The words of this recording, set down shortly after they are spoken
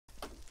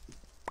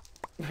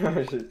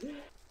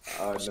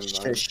Oh,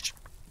 never mind.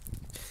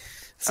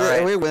 So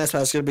right. We win this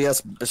match. It's gonna be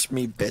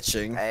me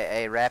bitching.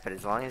 Hey, Rapid.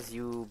 As long as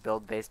you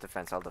build base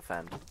defense, I'll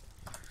defend.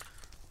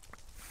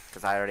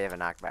 Cause I already have a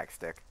knockback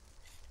stick.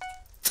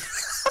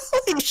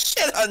 Holy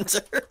shit,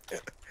 Hunter!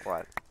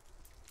 What?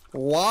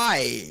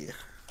 Why?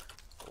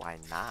 Why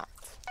not?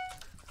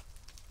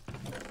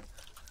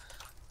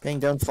 Bing,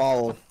 don't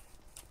fall.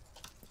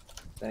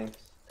 Thanks.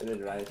 Good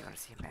advice. You wanna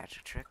see a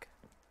magic trick?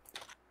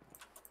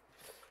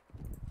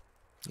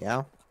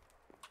 Yeah.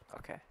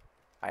 Okay.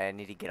 I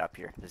need to get up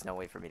here. There's no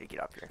way for me to get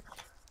up here.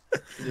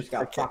 You just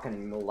got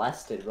fucking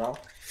molested, bro.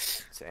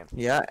 Same.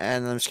 Yeah,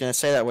 and I'm just gonna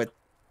say that with.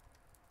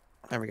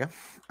 There we go.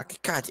 Okay,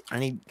 God, I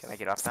need. Can I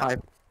get up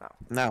 5. now?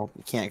 No,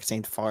 you can't. Cause I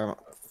need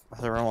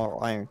thermal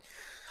iron.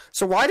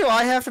 So why do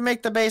I have to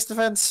make the base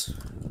defense?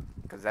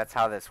 Because that's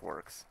how this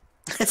works.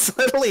 It's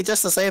literally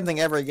just the same thing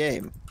every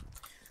game.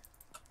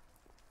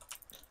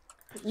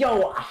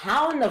 Yo,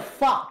 how in the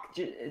fuck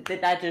did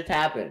that just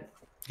happen?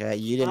 Yeah,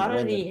 you didn't How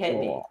win did he the hit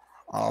me? duel,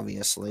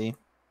 obviously.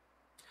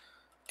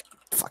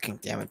 Fucking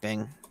damn it,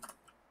 Bing.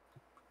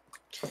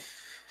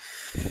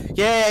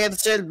 Yeah, I get to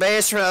sit in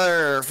base for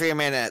another few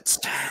minutes.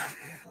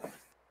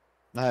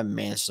 I haven't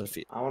managed to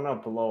feed. I wanna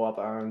blow up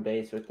our own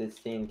base with this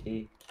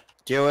TNT.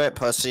 Do it,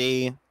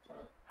 pussy.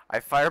 I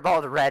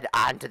fireballed Red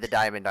onto the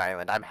Diamond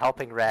Island. I'm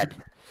helping Red.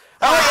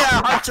 Oh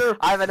yeah, Hunter!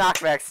 I have a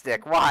knockback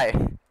stick. Why?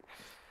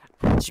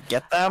 Did you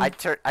get them? I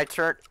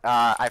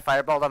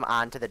fireballed him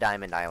onto the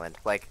Diamond Island.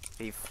 Like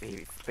he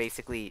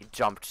basically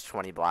jumped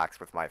 20 blocks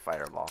with my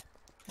fireball.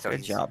 So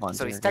Good job, Hunter.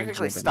 So he's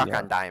technically stuck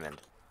on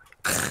Diamond.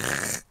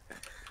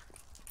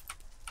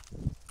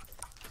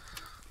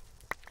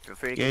 Feel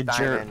free to get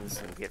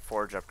diamonds and get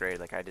forge upgrade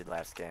like I did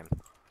last game.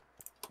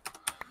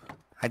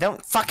 I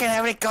don't fucking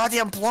have any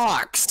goddamn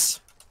blocks.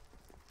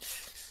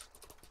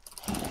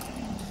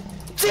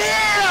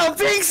 Damn,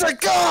 Bing's a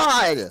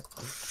god!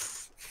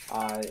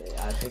 I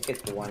think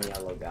it's the one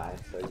yellow guy,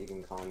 so you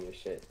can call him your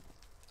shit.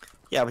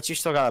 Yeah, but you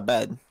still got a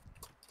bed.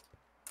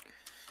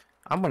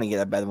 I'm gonna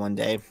get a bed one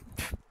day.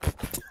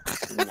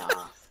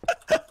 Nah.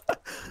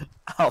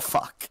 Oh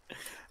fuck.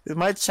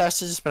 My chest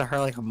has just been hurt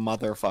like a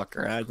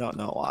motherfucker, and I don't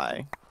know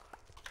why.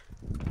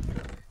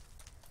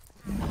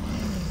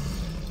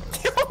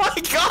 Oh my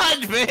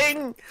god,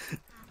 Bing!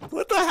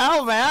 What the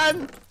hell,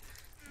 man?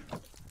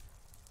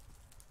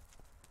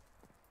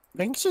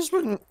 Bing's just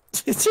been...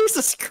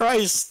 Jesus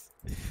Christ.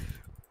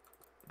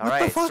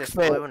 Alright, it's just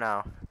blue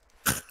now.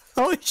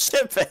 Holy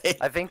shit, Bing!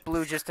 I think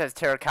blue just has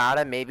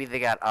terracotta. Maybe they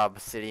got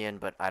obsidian,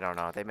 but I don't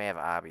know. They may have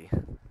obby.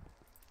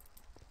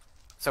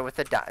 So with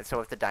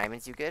the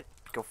diamonds you get,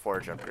 go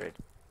forge upgrade.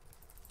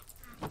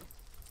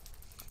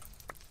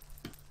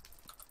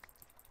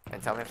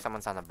 And tell me if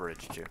someone's on the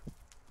bridge too.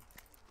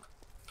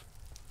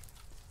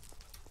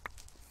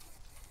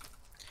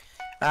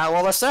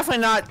 Well, that's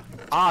definitely not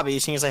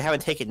obvious because I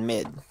haven't taken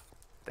mid.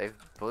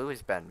 Blue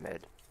has been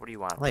mid. What do you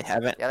want? They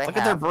haven't. Yeah, they Look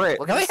have. at their bridge.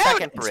 Look at the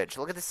second bridge.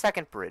 Look at the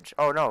second bridge.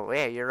 Oh no,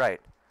 yeah, you're right.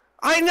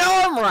 I know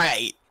I'm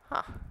right.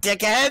 Huh.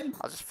 Dickhead.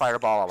 I'll just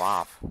fireball them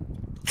off.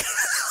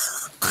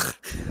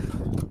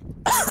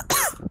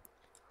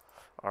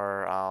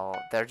 Or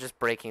they're just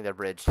breaking the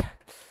bridge.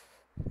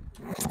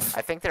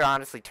 I think they're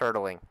honestly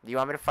turtling. Do you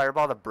want me to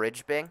fireball the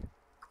bridge, Bing?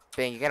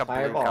 Bing, you got a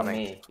blue coming.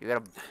 Me. You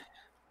got a...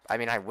 I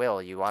mean, I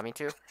will. You want me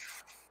to?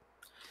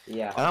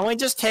 Yeah. Why don't we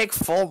just take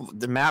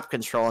the map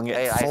control and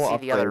get full I see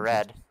upgrade. the other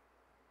red.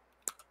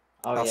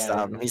 Oh yeah.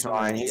 Stop. He's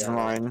mine. He's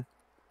mine.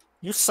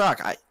 You suck.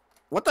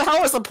 What the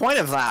hell was the point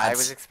of that? I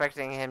was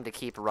expecting him to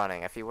keep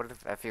running. If he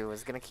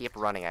was gonna keep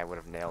running, I would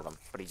have nailed him.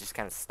 But he just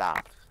kind of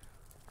stopped.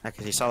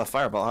 Because he saw the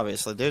fireball,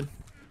 obviously, dude.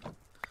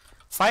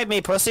 Fight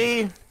me,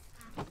 pussy!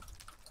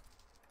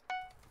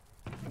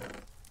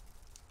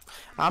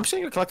 I'm just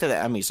gonna collect the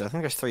Emmys. I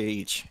think there's 3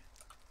 each.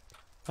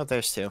 Oh,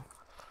 there's 2.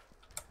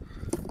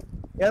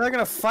 Yeah, they're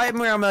gonna fight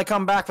me or I'm gonna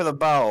come back with a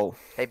bow.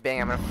 Hey, Bing,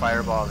 I'm gonna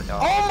fireball the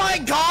dog. Oh my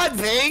god,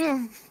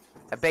 Bing!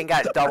 Bing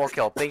got double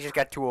kill. Bing just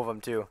got 2 of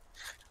them, too.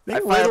 Bing I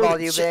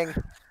fireballed you, Bing.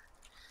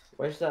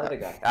 Where's the other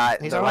guy?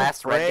 The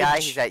last red guy,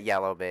 he's at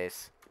yellow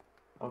base.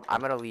 Okay.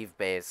 I'm gonna leave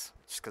base.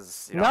 Just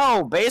cause, you No,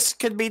 know. base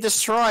could be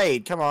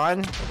destroyed. Come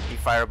on. He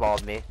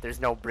fireballed me. There's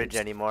no bridge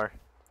anymore.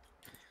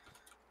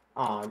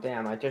 Oh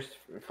damn! I just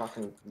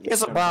fucking.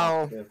 He's a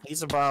bow.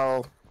 He's a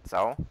bow.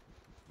 So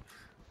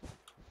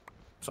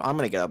I'm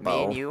gonna get a bow.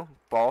 me and you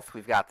both,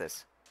 we've got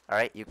this. All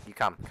right, you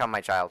come,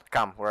 my child,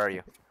 come. Where are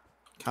you?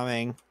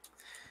 Coming.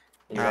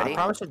 You ready? I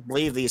probably should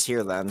leave these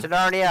here then. To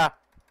Narnia.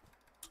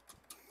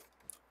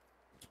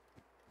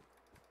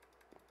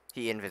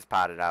 He invis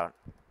potted out.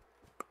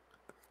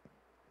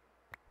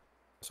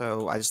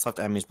 So I just left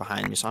enemies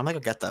behind me, so I'm gonna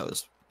go get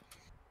those.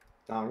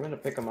 No, I'm gonna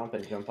pick him up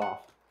and jump off.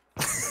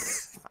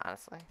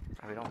 Honestly,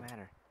 probably don't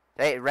matter.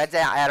 Hey, red's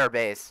at our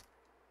base.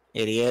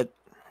 Idiot.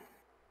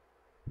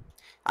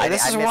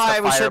 This is why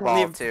we shouldn't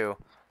leave too.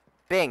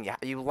 Bing,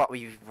 you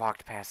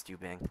walked past you,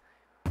 Bing.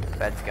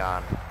 Bed's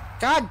gone.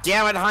 God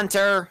damn it,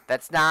 Hunter!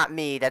 That's not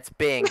me. That's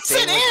Bing. Yes,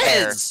 Bing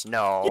it is.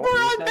 No. You were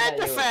on bed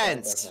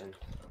defense.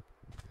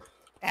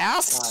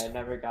 Ass. I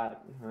never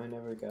got.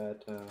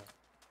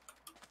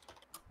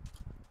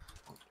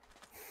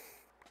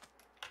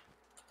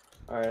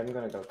 Alright, I'm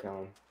gonna go kill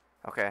him.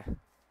 Okay.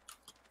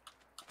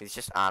 He's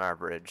just on our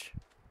bridge.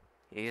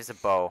 He has a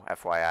bow,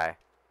 FYI.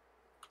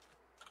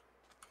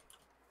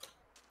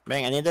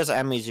 Bang, I need those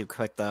enemies you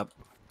picked up.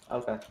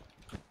 Okay.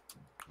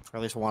 Or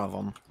at least one of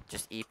them.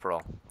 Just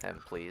April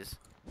him, please.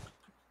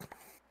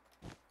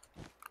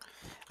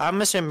 I'm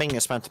missing being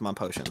spent my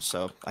potions,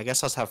 so I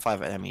guess I'll have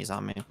 5 enemies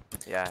on me.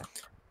 Yeah.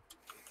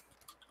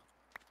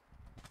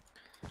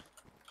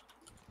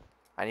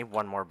 I need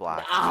one more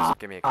block. Just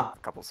give me a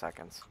couple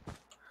seconds.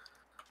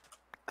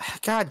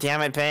 God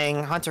damn it,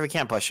 Bang. Hunter, we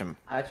can't push him.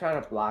 I try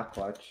to block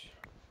clutch.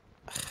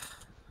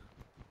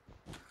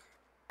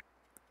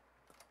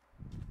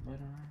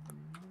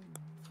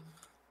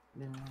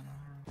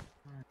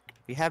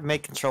 We have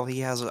make control, he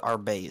has our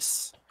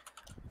base.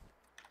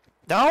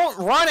 Don't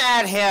run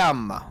at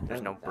him!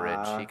 There's no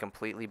bridge. He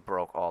completely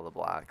broke all the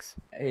blocks.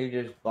 He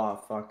just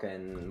bought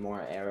fucking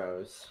more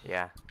arrows.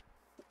 Yeah.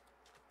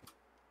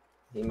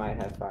 He might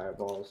have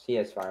fireballs. He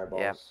has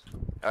fireballs.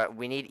 Yep.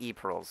 We need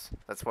E-pearls.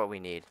 That's what we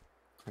need.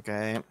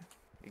 Okay.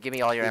 Give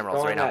me all your He's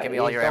emeralds right going now. Give me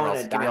at- all he's your going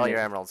emeralds. at Give me all your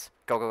diamond. emeralds.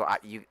 Go, go, go.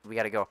 We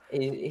gotta go.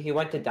 He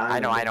went to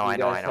diamond. I know, If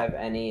you guys I know. have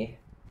any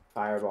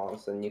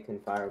fireballs, then you can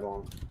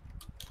fireball him.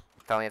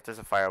 Tell me if there's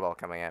a fireball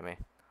coming at me.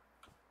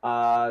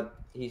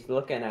 He's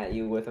looking at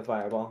you with a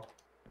fireball.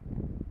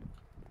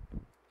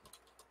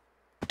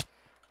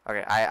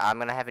 Okay, I'm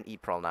gonna have an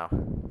E-pearl now.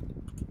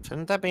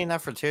 Shouldn't that be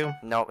enough for 2?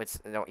 No,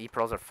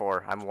 E-pearls are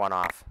 4. I'm 1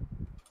 off.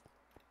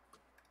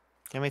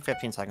 Give me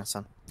 15 seconds,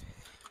 son.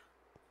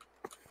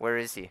 Where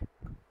is he?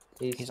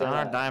 He's still on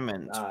our at,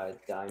 diamond.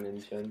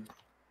 Dimension.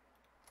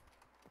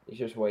 He's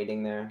just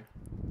waiting there.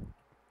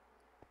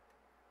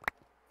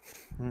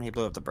 He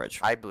blew up the bridge.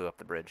 I blew up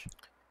the bridge.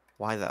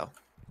 Why though?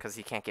 Because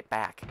he can't get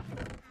back.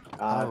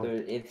 Oh.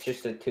 It's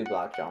just a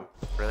 2-block jump.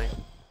 Really?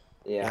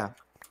 Yeah.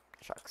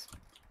 Shucks.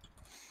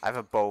 I have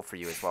a bow for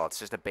you as well. It's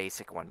just a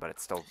basic one, but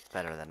it's still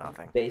better than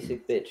nothing.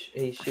 Basic bitch.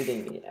 He's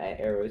shooting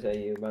arrows at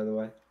you, by the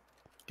way.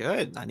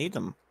 Good, I need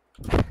them.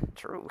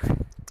 True.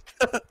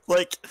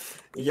 Like,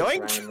 He's just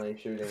yoink! randomly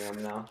shooting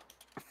them now.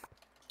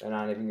 They're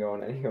not even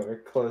going anywhere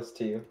close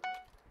to you.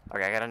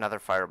 Okay, I got another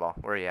fireball.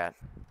 Where are you at?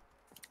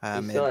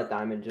 He's still at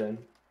Diamond Gen.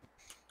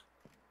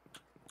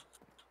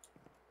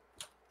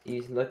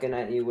 He's looking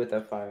at you with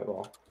a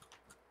fireball.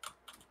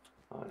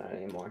 Oh, not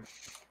anymore.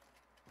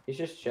 He's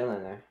just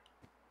chilling there.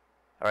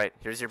 Alright,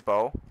 here's your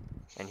bow,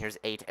 and here's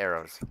 8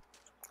 arrows.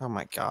 Oh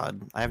my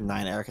god. I have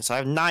 9 arrows, so I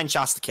have 9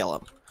 shots to kill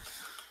him.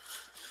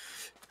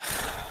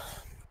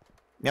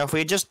 Now, if we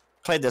had just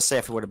played this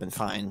safe, it would have been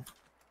fine.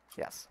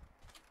 Yes.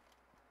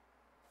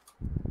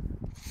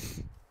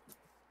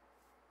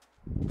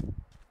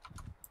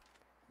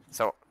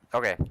 So,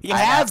 okay. You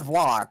have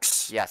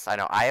blocks! Yes, I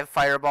know. I have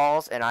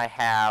fireballs, and I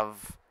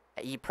have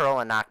E-pearl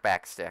and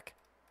knockback stick.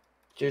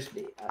 Just.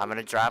 I'm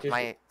gonna drop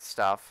my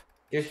stuff.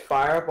 Just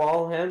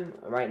fireball him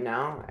right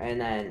now, and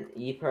then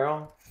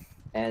E-pearl,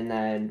 and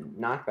then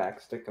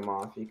knockback stick him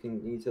off. You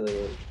can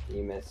easily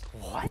miss.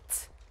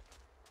 What?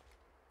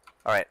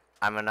 Alright,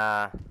 I'm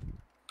gonna...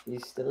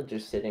 He's still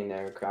just sitting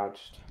there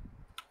crouched.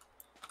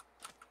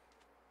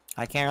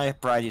 I can't really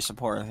provide you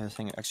support. I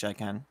think actually I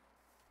can.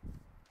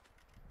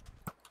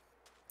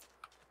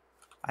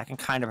 I can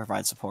kind of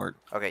provide support.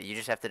 Okay, you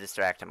just have to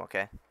distract him,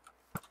 okay?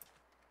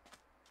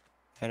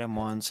 Hit him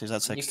once, he's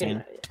at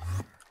 16.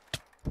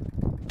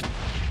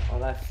 Oh,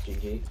 that's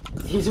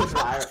GG. He's just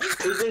fire.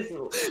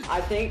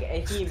 I think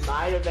he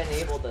might have been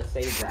able to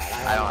save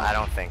that. I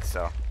don't think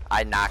so.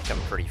 I knocked him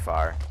pretty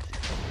far.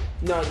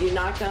 No, you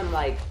knocked him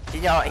like.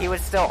 You know, he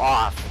was still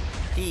off.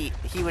 He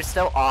was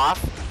still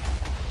off.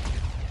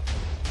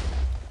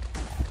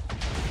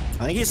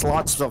 I think he's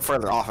lots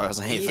further off as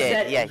He anything.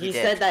 did, yeah, he He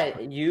did. said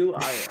that you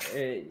are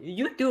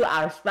you do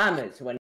our spammers when